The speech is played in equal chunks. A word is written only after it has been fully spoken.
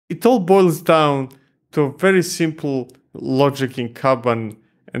it all boils down to a very simple logic in Kanban,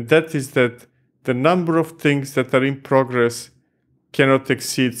 and that is that the number of things that are in progress cannot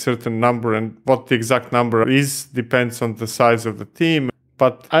exceed certain number, and what the exact number is depends on the size of the team.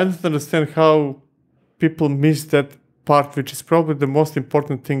 But I don't understand how people miss that part, which is probably the most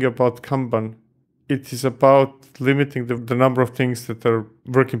important thing about Kanban. It is about limiting the number of things that are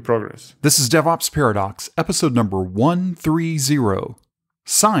work in progress. This is DevOps Paradox, episode number 130,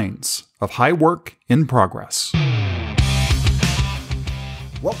 Signs of High Work in Progress.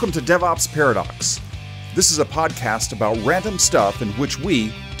 Welcome to DevOps Paradox. This is a podcast about random stuff in which we,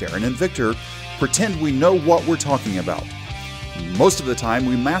 Darren and Victor, pretend we know what we're talking about. Most of the time,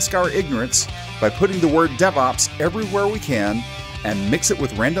 we mask our ignorance by putting the word DevOps everywhere we can and mix it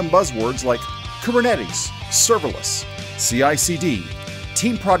with random buzzwords like Kubernetes, serverless, CI/CD,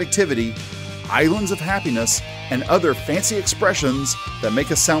 team productivity, islands of happiness, and other fancy expressions that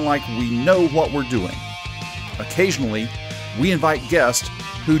make us sound like we know what we're doing. Occasionally, we invite guests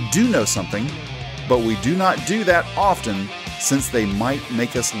who do know something, but we do not do that often since they might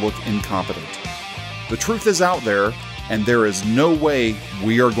make us look incompetent. The truth is out there, and there is no way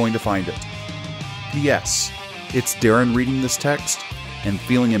we are going to find it. P.S. It's Darren reading this text and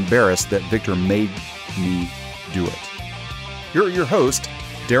feeling embarrassed that Victor made me do it. Here are your hosts,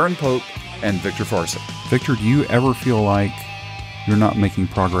 Darren Pope and Victor Farsick. Victor, do you ever feel like you're not making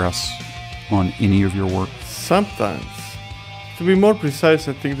progress on any of your work? Sometimes. To be more precise,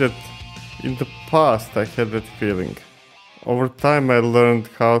 I think that in the past I had that feeling. Over time I learned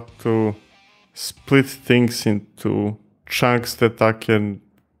how to split things into chunks that I can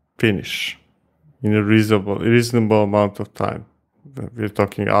finish in a reasonable amount of time. We're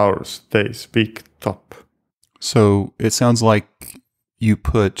talking hours, days, week, top. So it sounds like you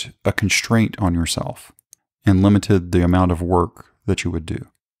put a constraint on yourself and limited the amount of work that you would do.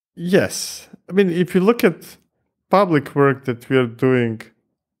 Yes. I mean, if you look at public work that we are doing,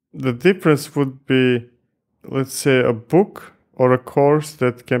 the difference would be, let's say, a book or a course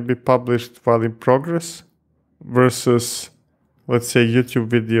that can be published while in progress versus, let's say, YouTube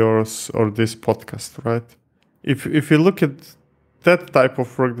videos or this podcast, right? If you look at that type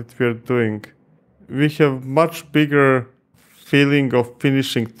of work that we are doing, we have much bigger feeling of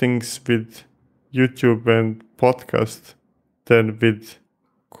finishing things with YouTube and podcast than with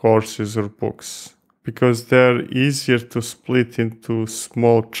courses or books, because they're easier to split into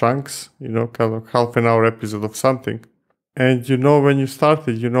small chunks, kind of half an hour episode of something. And you know when you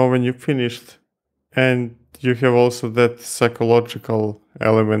started, you know when you finished, and you have also that psychological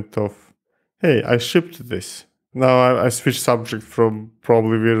element of, hey, I shipped this. Now I switched subject from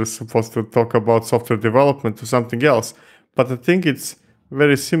probably we were supposed to talk about software development to something else, but I think it's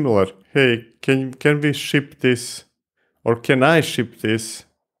very similar. Hey, can we ship this, or can I ship this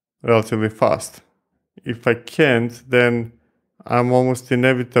relatively fast? If I can't, then I'm almost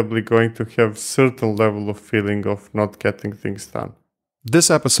inevitably going to have certain level of feeling of not getting things done.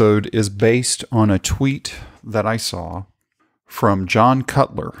 This episode is based on a tweet that I saw from John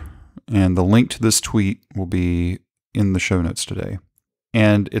Cutler, and the link to this tweet will be in the show notes today.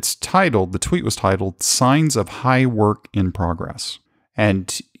 And the tweet was titled, Signs of High Work in Progress.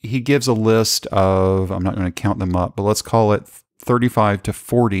 And he gives a list of, I'm not going to count them up, but let's call it 35 to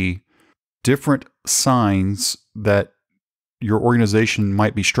 40 different signs that your organization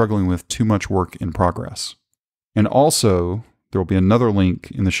might be struggling with too much work in progress. And also, there will be another link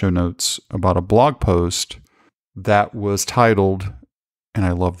in the show notes about a blog post that was titled, and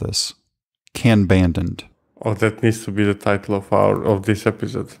I love this, Kanbandoned. Oh, that needs to be the title of this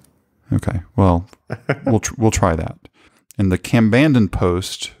episode. Okay, well, we'll try that. And the Kanbandoned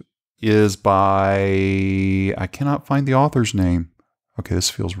post is by, I cannot find the author's name. Okay, this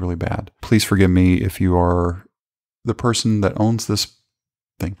feels really bad. Please forgive me if you are the person that owns this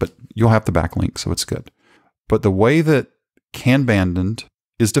thing, but you'll have the backlink, so it's good. But the way that Kanbandoned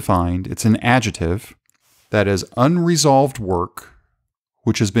is defined, it's an adjective that is unresolved work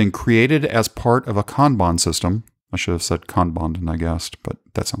which has been created as part of a Kanban system. I should have said Kanbandoned, I guess, but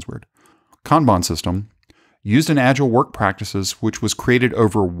that sounds weird. Kanban system used in agile work practices, which was created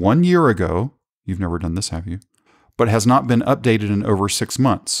over 1 year ago. You've never done this, have you? But has not been updated in over 6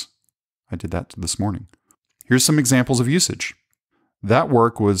 months. I did that this morning. Here's some examples of usage. That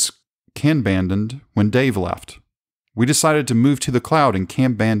work was Kanbandoned when Dave left. We decided to move to the cloud and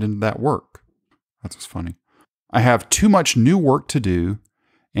Kanbandoned that work. That's what's funny. I have too much new work to do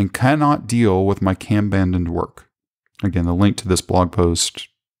and cannot deal with my Kanbandoned work. Again, the link to this blog post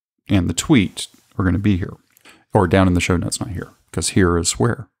and the tweet are going to be here. Or down in the show notes, not here, because here is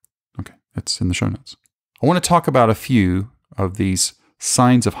where. Okay, it's in the show notes. I want to talk about a few of these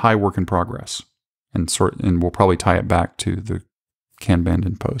signs of high work in progress. And we'll probably tie it back to the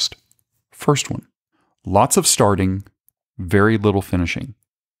Kanbandoned post. First one, lots of starting, very little finishing.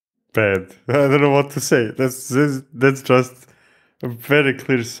 Bad. I don't know what to say. That's just a very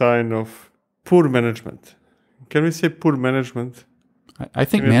clear sign of poor management. Can we say poor management? I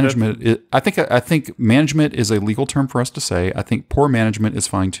think management. I think management is a legal term for us to say. I think poor management is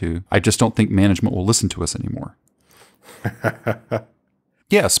fine too. I just don't think management will listen to us anymore.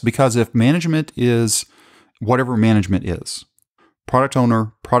 Yes, because if management is whatever management is, product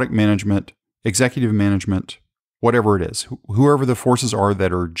owner, product management, executive management, whatever it is, whoever the forces are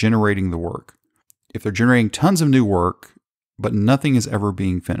that are generating the work, if they're generating tons of new work, but nothing is ever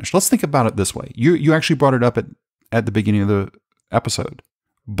being finished. Let's think about it this way. You actually brought it up at the beginning of the episode.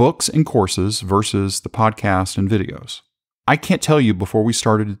 Books and courses versus the podcast and videos. I can't tell you before we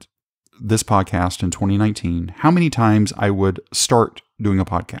started this podcast in 2019 how many times I would start doing a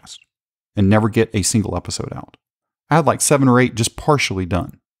podcast and never get a single episode out. I had like 7 or 8 just partially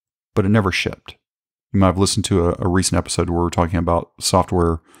done, but it never shipped. You might have listened to a recent episode where we're talking about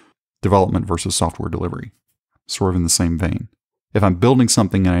software development versus software delivery, sort of in the same vein. If I'm building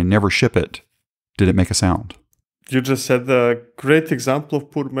something and I never ship it, did it make a sound? You just said a great example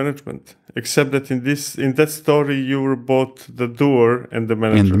of poor management, except that in that story you were both the doer and the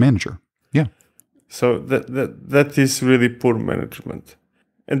manager. And the manager, yeah. So that is really poor management.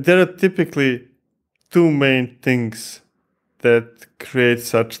 And there are typically 2 main things that create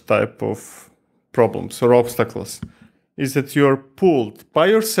such type of problems or obstacles. Is that you're pulled by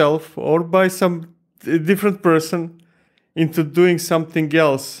yourself or by some different person into doing something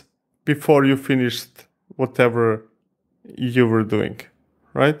else before you finished whatever you were doing,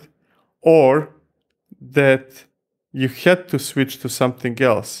 right? Or that you had to switch to something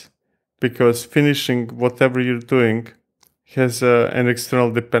else because finishing whatever you're doing has an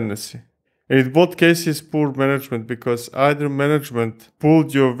external dependency. And in both cases, poor management, because either management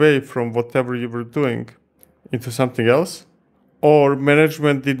pulled you away from whatever you were doing into something else, or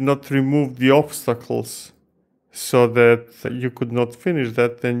management did not remove the obstacles so that you could not finish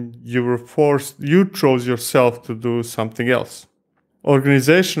that, then you chose yourself to do something else.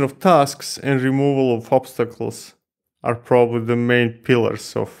 Organization of tasks and removal of obstacles are probably the main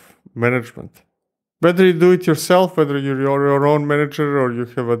pillars of management. Whether you do it yourself, whether you're your own manager or you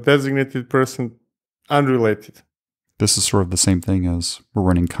have a designated person, unrelated. This is sort of the same thing as we're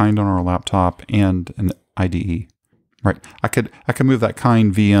running Kind on our laptop and an IDE, right? I could move that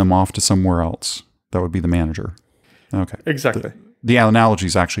Kind VM off to somewhere else. That would be the manager. Okay. Exactly. The analogy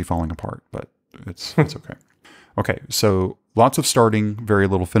is actually falling apart, but it's okay. Okay, so lots of starting, very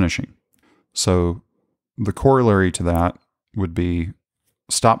little finishing. So the corollary to that would be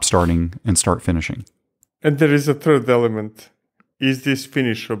stop starting and start finishing. And there is a third element. Is this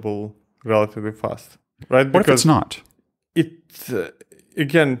finishable relatively fast? Right? What if it's not? It's,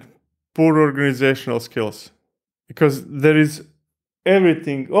 again, poor organizational skills. Because there is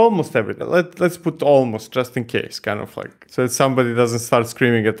everything, almost everything. Let's put almost, just in case, kind of like, so that somebody doesn't start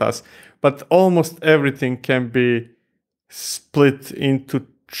screaming at us. But almost everything can be split into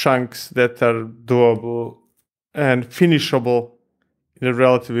chunks that are doable and finishable in a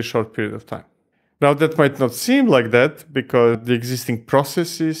relatively short period of time. Now, that might not seem like that because the existing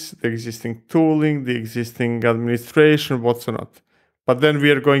processes, the existing tooling, the existing administration, what's not. But then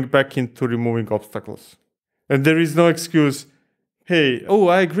we are going back into removing obstacles. And there is no excuse, hey,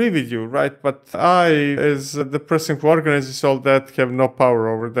 I agree with you, right? But I, as the person who organizes all that, have no power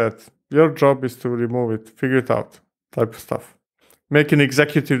over that. Your job is to remove it, figure it out, type of stuff. Make an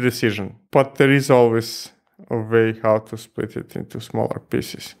executive decision. But there is always a way how to split it into smaller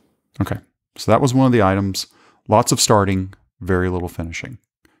pieces. Okay, so that was one of the items. Lots of starting, very little finishing.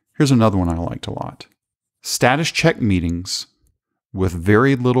 Here's another one I liked a lot. Status check meetings with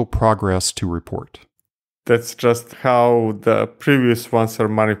very little progress to report. That's just how the previous ones are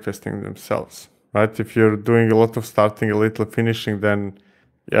manifesting themselves, right? If you're doing a lot of starting, a little finishing, then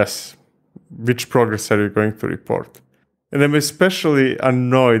yes, which progress are you going to report? And I'm especially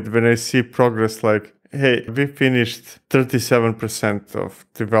annoyed when I see progress like, hey, we finished 37% of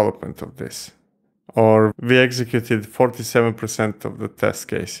development of this, or we executed 47% of the test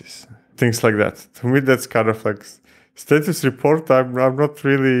cases, things like that. To me, that's kind of like status report I'm not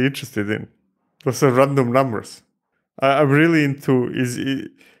really interested in. Those are random numbers. I'm really into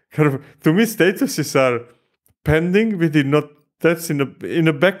to me, statuses are pending. We did not. That's in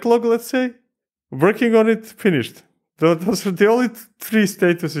a backlog. Let's say working on it, finished. Those are the only 3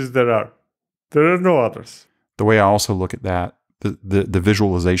 statuses there are. There are no others. The way I also look at that, the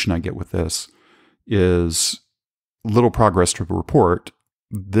visualization I get with this is little progress to report.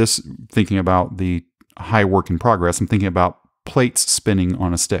 This, thinking about the high work in progress, I'm thinking about plates spinning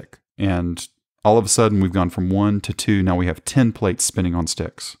on a stick. And all of a sudden, we've gone from 1 to 2. Now we have 10 plates spinning on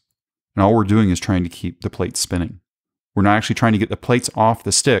sticks. And all we're doing is trying to keep the plates spinning. We're not actually trying to get the plates off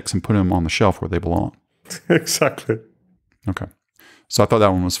the sticks and put them on the shelf where they belong. Exactly. Okay. So I thought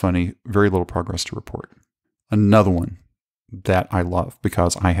that one was funny. Very little progress to report. Another one that I love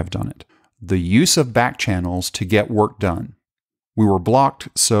because I have done it. The use of back channels to get work done. We were blocked,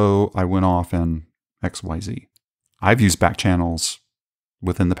 so I went off and XYZ. I've used back channels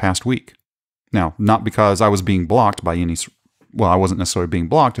within the past week. Now, not because I was being blocked by any, well, I wasn't necessarily being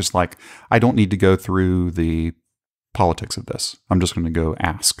blocked. It's like, I don't need to go through the politics of this. I'm just going to go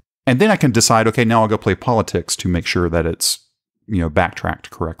ask. And then I can decide, okay, now I'll go play politics to make sure that it's, backtracked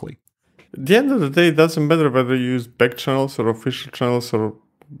correctly. At the end of the day, it doesn't matter whether you use back channels or official channels or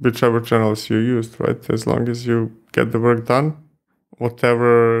whichever channels you used, right? As long as you get the work done,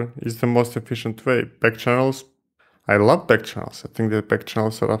 whatever is the most efficient way. Back channels, I love back channels. I think that back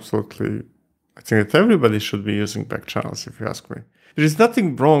channels are absolutely, I think that everybody should be using back channels, if you ask me. There is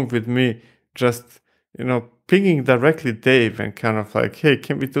nothing wrong with me just, pinging directly Dave and kind of like, hey,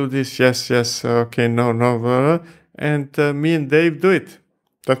 can we do this? Yes, okay, no, blah, blah. And me and Dave do it.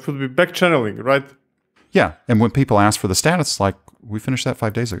 That would be back channeling, right? Yeah, and when people ask for the status, like, we finished that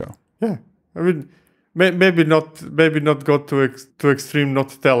 5 days ago. Yeah, I mean, maybe not go to extreme,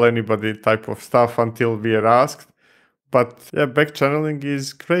 not tell anybody type of stuff until we are asked. But yeah, back channeling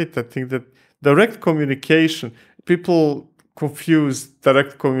is great. I think that direct communication, people confuse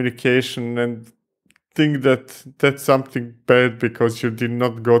direct communication and think that that's something bad because you did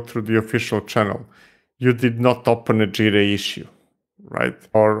not go through the official channel. You did not open a Jira issue, right?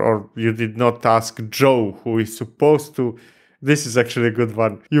 Or you did not ask Joe, who is supposed to. This is actually a good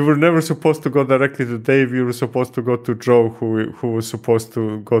one. You were never supposed to go directly to Dave. You were supposed to go to Joe, who was supposed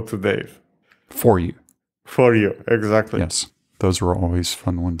to go to Dave. For you. For you, exactly. Yes, those were always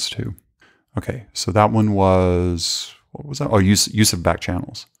fun ones too. Okay, so that one was, what was that? Oh, use of back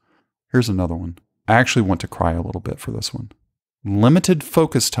channels. Here's another one. I actually want to cry a little bit for this one. Limited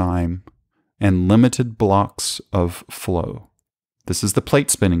focus time and limited blocks of flow. This is the plate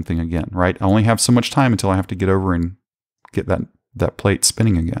spinning thing again, right? I only have so much time until I have to get over and get that plate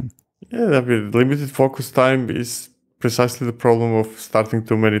spinning again. Yeah, I mean, limited focus time is precisely the problem of starting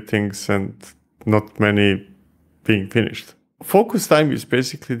too many things and not many being finished. Focus time is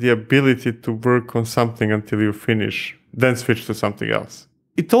basically the ability to work on something until you finish, then switch to something else.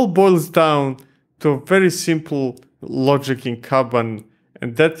 It all boils down to a very simple logic in Kanban,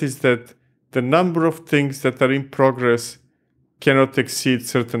 and that is that the number of things that are in progress cannot exceed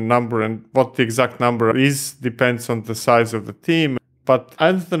certain number, and what the exact number is depends on the size of the team. But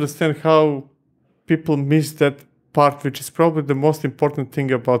I don't understand how people miss that part, which is probably the most important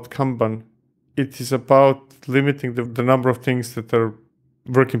thing about Kanban. It is about limiting the number of things that are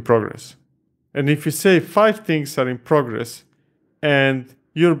work in progress. And if you say 5 things are in progress and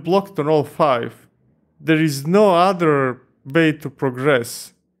you're blocked on all 5, there is no other way to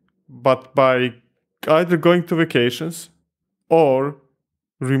progress but by either going to vacations or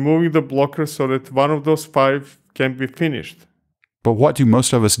removing the blocker so that one of those 5 can be finished. But what do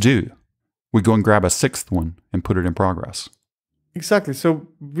most of us do? We go and grab a 6th one and put it in progress. Exactly. So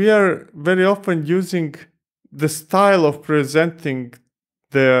we are very often using the style of presenting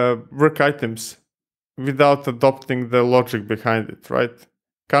the work items without adopting the logic behind it, right?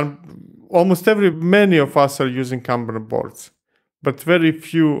 Many of us are using Kanban boards, but very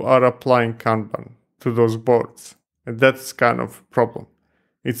few are applying Kanban to those boards. And that's kind of a problem.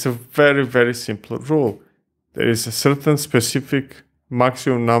 It's a very, very simple rule. There is a certain specific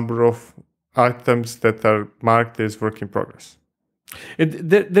maximum number of items that are marked as work in progress. And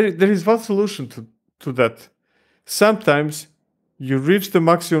there is one solution to that. Sometimes you reach the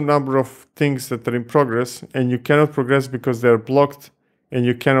maximum number of things that are in progress and you cannot progress because they're blocked and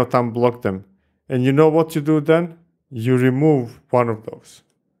you cannot unblock them. And you know what you do then? You remove one of those.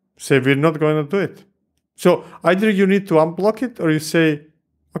 Say, we're not going to do it. So either you need to unblock it or you say,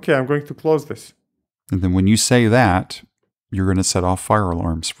 okay, I'm going to close this. And then when you say that, you're going to set off fire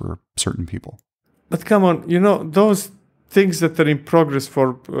alarms for certain people. But come on, those things that are in progress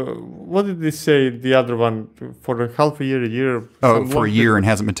for, what did they say, the other one, for a half a year? Oh, for a year and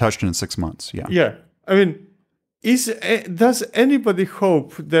hasn't been touched in 6 months, yeah. Yeah. I mean, does anybody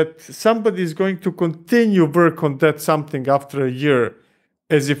hope that somebody is going to continue work on that something after a year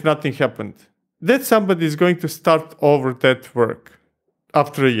as if nothing happened? That somebody is going to start over that work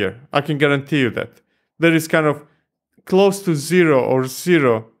after a year. I can guarantee you that. There is kind of close to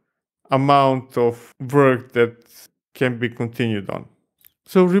zero amount of work that can be continued on.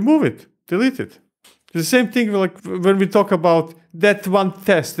 So remove it, delete it. The same thing like when we talk about that one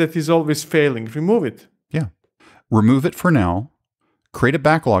test that is always failing, remove it. Yeah. Remove it for now. Create a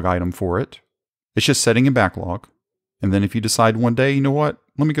backlog item for it. It's just setting a backlog. And then if you decide one day, you know what,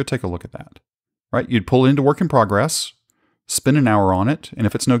 let me go take a look at that. Right? You'd pull it into work in progress, spend an hour on it, and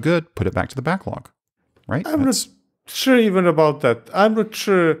if it's no good, put it back to the backlog. Right? I'm not sure even about that. I'm not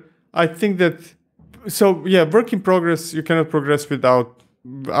sure. I think that, so yeah, work in progress, you cannot progress without,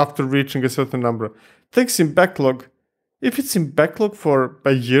 after reaching a certain number. Things in backlog, if it's in backlog for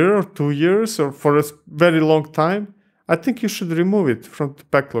a year or 2 years or for a very long time, I think you should remove it from the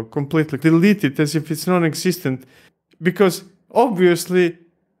backlog completely. Delete it as if it's non-existent, because obviously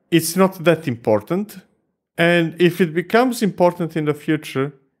it's not that important. And if it becomes important in the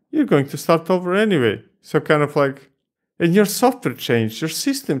future, you're going to start over anyway. So kind of like, and your software changed, your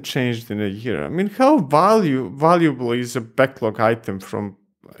system changed in a year. I mean, how valuable is a backlog item from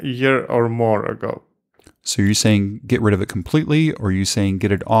a year or more ago? So you're saying get rid of it completely, or are you saying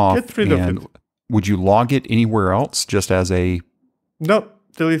get it off? Get rid of it. Would you log it anywhere else just as a... No,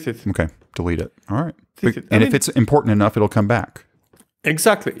 delete it. Okay, delete it. All right. And if it's important enough, it'll come back.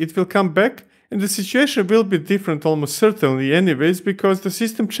 Exactly. It will come back, and the situation will be different almost certainly anyways, because the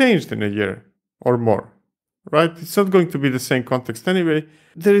system changed in a year or more, right? It's not going to be the same context anyway.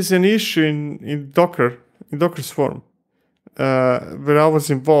 There is an issue in Docker's form, where I was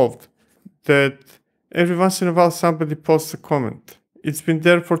involved, that every once in a while somebody posts a comment. It's been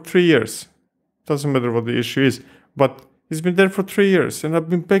there for 3 years. Doesn't matter what the issue is, but it's been there for 3 years, and I've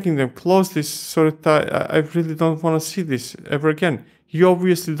been begging them, close this so that I really don't want to see this ever again. You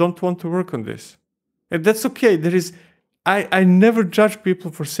obviously don't want to work on this. And that's okay. I never judge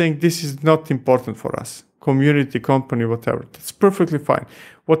people for saying this is not important for us. Community, company, whatever. That's perfectly fine.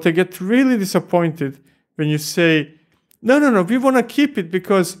 What I get really disappointed when you say, no, we want to keep it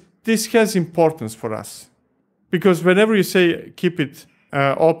because this has importance for us. Because whenever you say keep it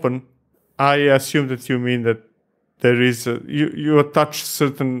open, I assume that you mean that there is you attach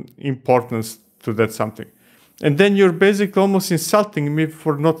certain importance to that something. And then you're basically almost insulting me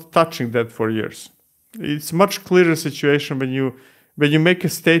for not touching that for years. It's much clearer situation when you make a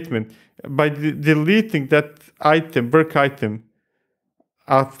statement by deleting that item, work item,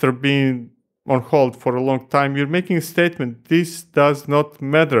 after being on hold for a long time. You're making a statement. This does not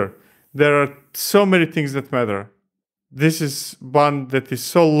matter. There are so many things that matter. This is one that is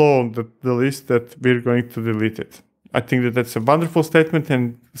so low on the list that we're going to delete it. I think that that's a wonderful statement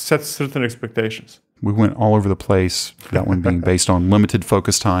and sets certain expectations. We went all over the place, that one being based on limited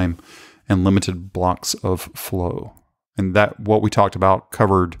focus time and limited blocks of flow. And that what we talked about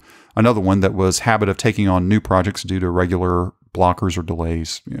covered another one that was habit of taking on new projects due to regular blockers or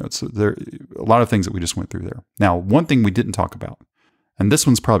delays. You know, there a lot of things that we just went through there. Now, one thing we didn't talk about, and this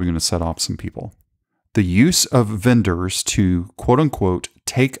one's probably going to set off some people, the use of vendors to quote unquote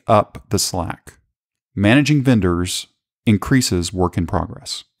take up the slack. Managing vendors increases work in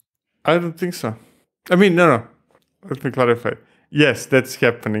progress. I don't think so. I mean, no. Let me clarify. Yes, that's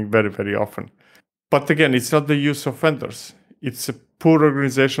happening very, very often. But again, it's not the use of vendors. It's a poor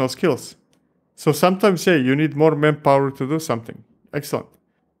organizational skills. So sometimes, yeah, you need more manpower to do something. Excellent.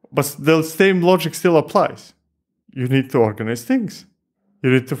 But the same logic still applies. You need to organize things.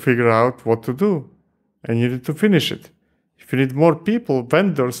 You need to figure out what to do. And you need to finish it. If you need more people,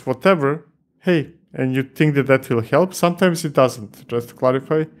 vendors, whatever, hey, and you think that will help, sometimes it doesn't. Just to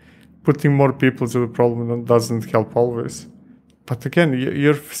clarify, putting more people to the problem doesn't help always. But again,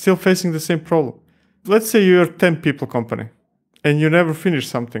 you're still facing the same problem. Let's say you're a 10 people company and you never finish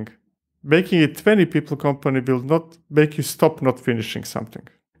something. Making it 20 people company will not make you stop not finishing something.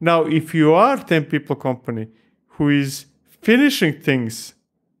 Now, if you are a 10 people company who is finishing things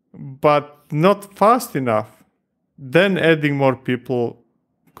but not fast enough, then adding more people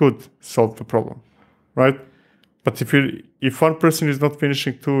could solve the problem, right? But if one person is not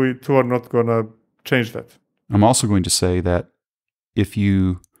finishing, two are not going to change that. I'm also going to say that if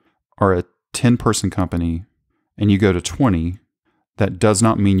you are a 10-person company and you go to 20, that does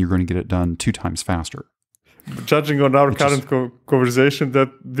not mean you're going to get it done 2 times faster. Judging on our current conversation,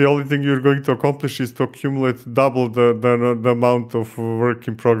 that the only thing you're going to accomplish is to accumulate double the amount of work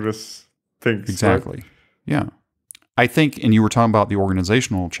in progress things. Exactly. Right? Yeah. I think, and you were talking about the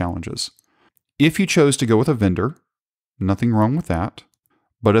organizational challenges. If you chose to go with a vendor, nothing wrong with that.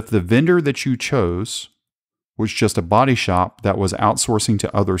 But if the vendor that you chose was just a body shop that was outsourcing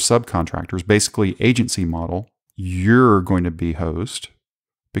to other subcontractors, basically agency model, you're going to be hosed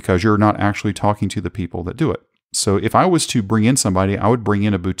because you're not actually talking to the people that do it. So if I was to bring in somebody, I would bring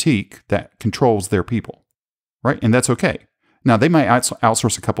in a boutique that controls their people. right? And that's okay. Now, they might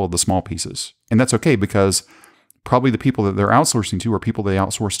outsource a couple of the small pieces, and that's okay because probably the people that they're outsourcing to are people they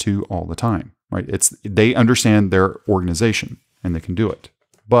outsource to all the time, right? They understand their organization and they can do it.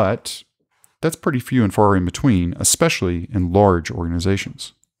 But that's pretty few and far in between, especially in large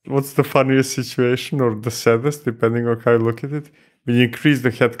organizations. What's the funniest situation or the saddest, depending on how you look at it? When you increase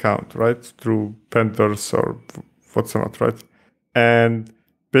the headcount, right, through vendors or what's not, right? And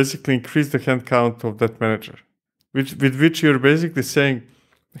basically increase the headcount of that manager, with which you're basically saying,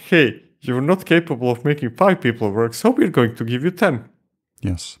 hey, you're not capable of making 5 people work, so we're going to give you 10.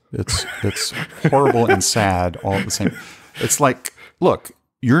 Yes, it's horrible and sad all at the same. It's like, look,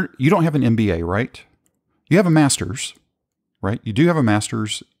 you don't have an MBA, right? You have a master's, right? You do have a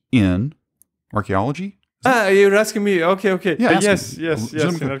master's in archaeology. You're asking me? Okay. Yeah, yes,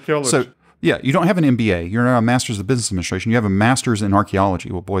 in archaeology. So, yeah, you don't have an MBA. You're not a master's of business administration. You have a master's in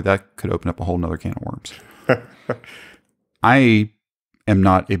archaeology. Well, boy, that could open up a whole nother can of worms. I am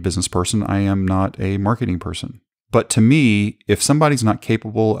not a business person. I am not a marketing person. But to me, if somebody's not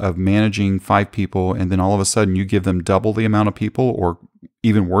capable of managing 5 people and then all of a sudden you give them double the amount of people or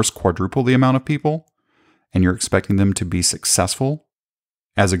even worse, quadruple the amount of people, and you're expecting them to be successful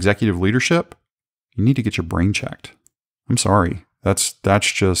as executive leadership, you need to get your brain checked. I'm sorry. That's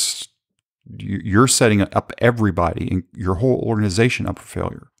just, you're setting up everybody and your whole organization up for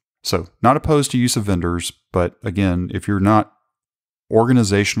failure. So not opposed to use of vendors, but again, if you're not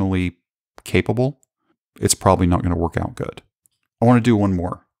organizationally capable, it's probably not going to work out good. I want to do one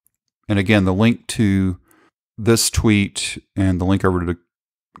more. And again, the link to this tweet and the link over to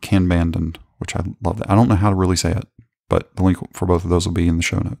Kanbandoned, which I love that. I don't know how to really say it, but the link for both of those will be in the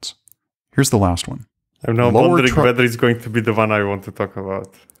show notes. Here's the last one. I'm now wondering whether it's going to be the one I want to talk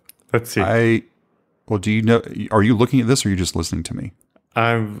about. Let's see. Well, do you know, are you looking at this or are you just listening to me?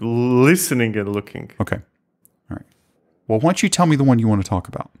 I'm listening and looking. Okay. All right. Well, why don't you tell me the one you want to talk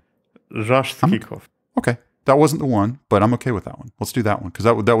about? Rushed kickoff. Okay. That wasn't the one, but I'm okay with that one. Let's do that one because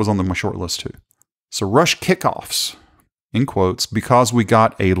that was on my short list too. So rush kickoffs, in quotes, because we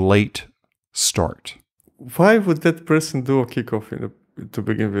got a late start. Why would that person do a kickoff to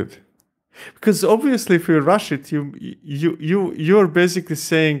begin with? Because obviously, if you rush it, you're basically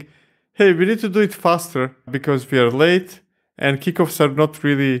saying, "Hey, we need to do it faster because we are late, and kickoffs are not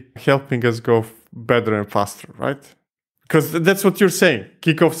really helping us go better and faster, right?" Because that's what you're saying.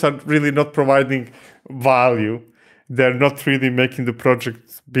 Kickoffs are really not providing value. They're not really making the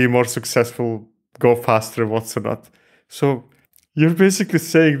project be more successful, go faster, what's not. So you're basically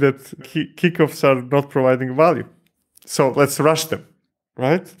saying that kickoffs are not providing value. So let's rush them,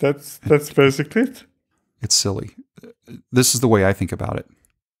 right? That's basically it. It's silly. This is the way I think about it.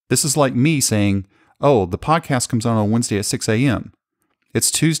 This is like me saying, oh, the podcast comes on Wednesday at 6 a.m.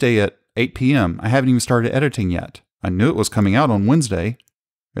 It's Tuesday at 8 p.m. I haven't even started editing yet. I knew it was coming out on Wednesday.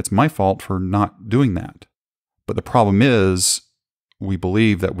 It's my fault for not doing that. But the problem is we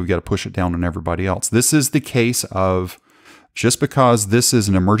believe that we've got to push it down on everybody else. This is the case of just because this is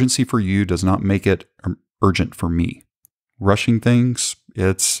an emergency for you does not make it urgent for me. Rushing things,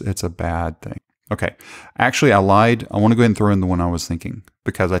 it's a bad thing. Okay. Actually, I lied. I want to go ahead and throw in the one I was thinking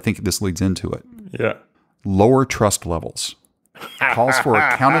because I think this leads into it. Yeah. Lower trust levels. Calls for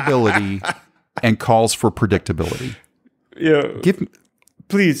accountability and calls for predictability. Yeah.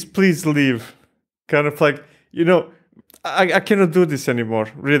 Please leave. Kind of like, I cannot do this anymore,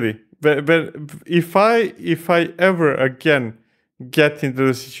 really. But if I ever again get into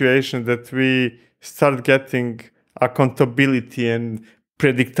the situation that we start getting accountability and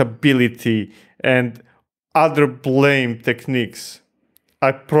predictability and other blame techniques,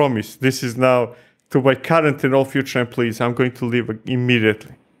 I promise this is now to my current and all future employees, I'm going to leave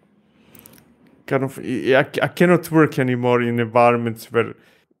immediately. I cannot work anymore in environments where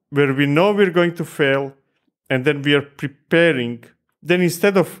we know we're going to fail and then we are preparing. Then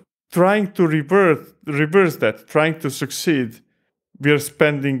instead of trying to reverse that, trying to succeed, we are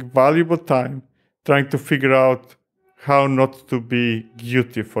spending valuable time trying to figure out how not to be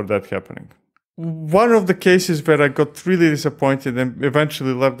guilty for that happening. One of the cases where I got really disappointed and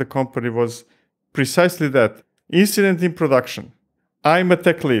eventually left the company was precisely that. Incident in production. I'm a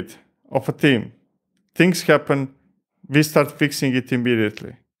tech lead of a team. Things happen. We start fixing it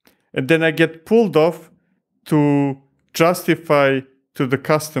immediately. And then I get pulled off to justify to the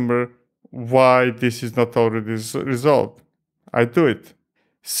customer why this is not already resolved. I do it.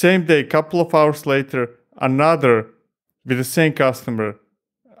 Same day, couple of hours later, another with the same customer,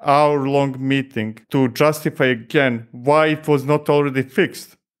 hour-long meeting to justify again why it was not already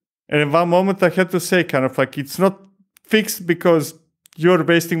fixed. And in one moment I had to say kind of like, it's not fixed because you're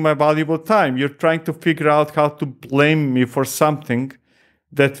wasting my valuable time. You're trying to figure out how to blame me for something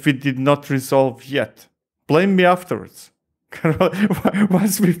that we did not resolve yet. Blame me afterwards.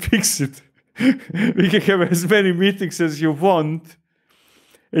 Once we fix it, we can have as many meetings as you want,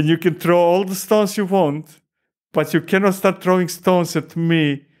 and you can throw all the stones you want, but you cannot start throwing stones at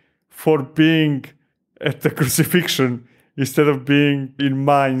me for being at the crucifixion instead of being in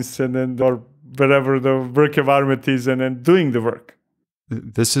mines and then or wherever the work environment is and then doing the work.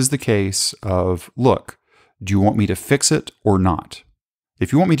 This is the case of, look, do you want me to fix it or not?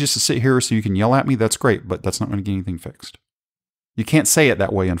 If you want me just to sit here so you can yell at me, that's great, but that's not going to get anything fixed. You can't say it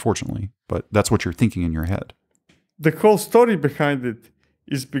that way, unfortunately, but that's what you're thinking in your head. The whole story behind it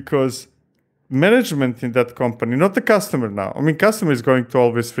is because management in that company, not the customer now. I mean, customer is going to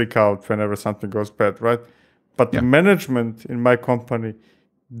always freak out whenever something goes bad, right? But the management in my company,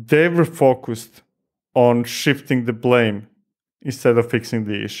 they were focused on shifting the blame instead of fixing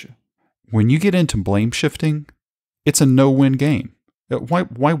the issue. When you get into blame shifting, it's a no-win game.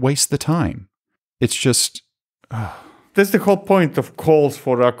 Why waste the time? It's just... That's the whole point of calls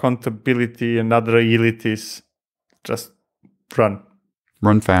for accountability and other agilities. Just run.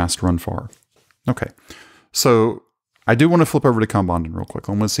 Run fast, run far. Okay. So I do want to flip over to Kanbandoned real quick.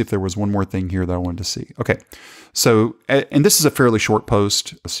 I want to see if there was one more thing here that I wanted to see. Okay. So, and this is a fairly short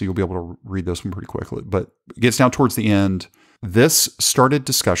post, so you'll be able to read this one pretty quickly, but it gets down towards the end. This started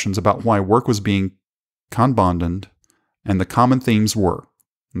discussions about why work was being Kanbandoned, and the common themes were,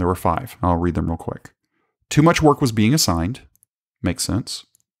 and there were 5. I'll read them real quick. Too much work was being assigned. Makes sense.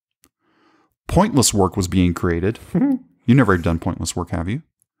 Pointless work was being created. You never done pointless work, have you?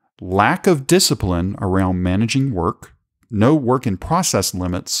 Lack of discipline around managing work. No work in process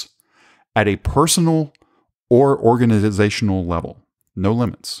limits at a personal or organizational level. No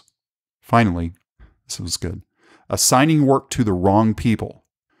limits. Finally, this was good. Assigning work to the wrong people.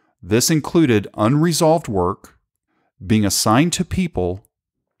 This included unresolved work being assigned to people,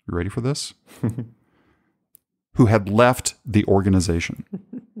 you ready for this? Who had left the organization.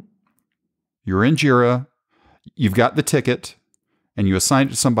 You're in Jira, you've got the ticket, and you assign it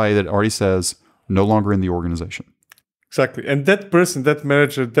to somebody that already says, no longer in the organization. Exactly. And that person, that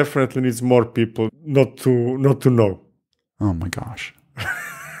manager definitely needs more people not to know. Oh my gosh.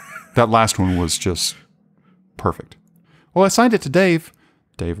 That last one was just perfect. Well, I assigned it to Dave.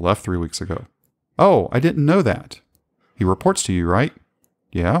 Dave left 3 weeks ago. Oh, I didn't know that. He reports to you, right?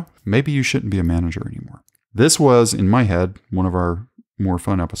 Yeah, maybe you shouldn't be a manager anymore. This was, in my head, one of our more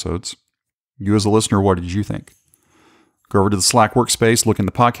fun episodes. You as a listener, what did you think? Go over to the Slack workspace, look in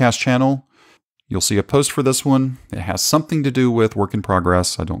the podcast channel. You'll see a post for this one. It has something to do with work in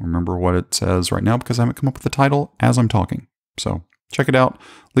progress. I don't remember what it says right now because I haven't come up with the title as I'm talking. So check it out.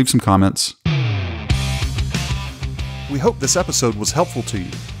 Leave some comments. We hope this episode was helpful to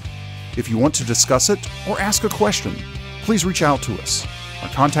you. If you want to discuss it or ask a question, please reach out to us. Our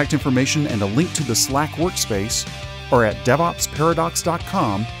contact information and a link to the Slack workspace are at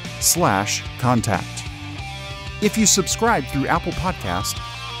devopsparadox.com/contact. If you subscribe through Apple Podcast,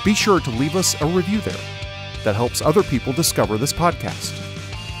 be sure to leave us a review there. That helps other people discover this podcast.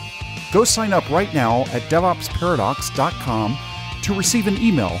 Go sign up right now at devopsparadox.com to receive an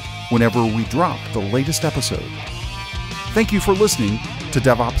email whenever we drop the latest episode. Thank you for listening to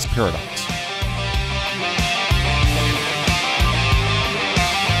DevOps Paradox.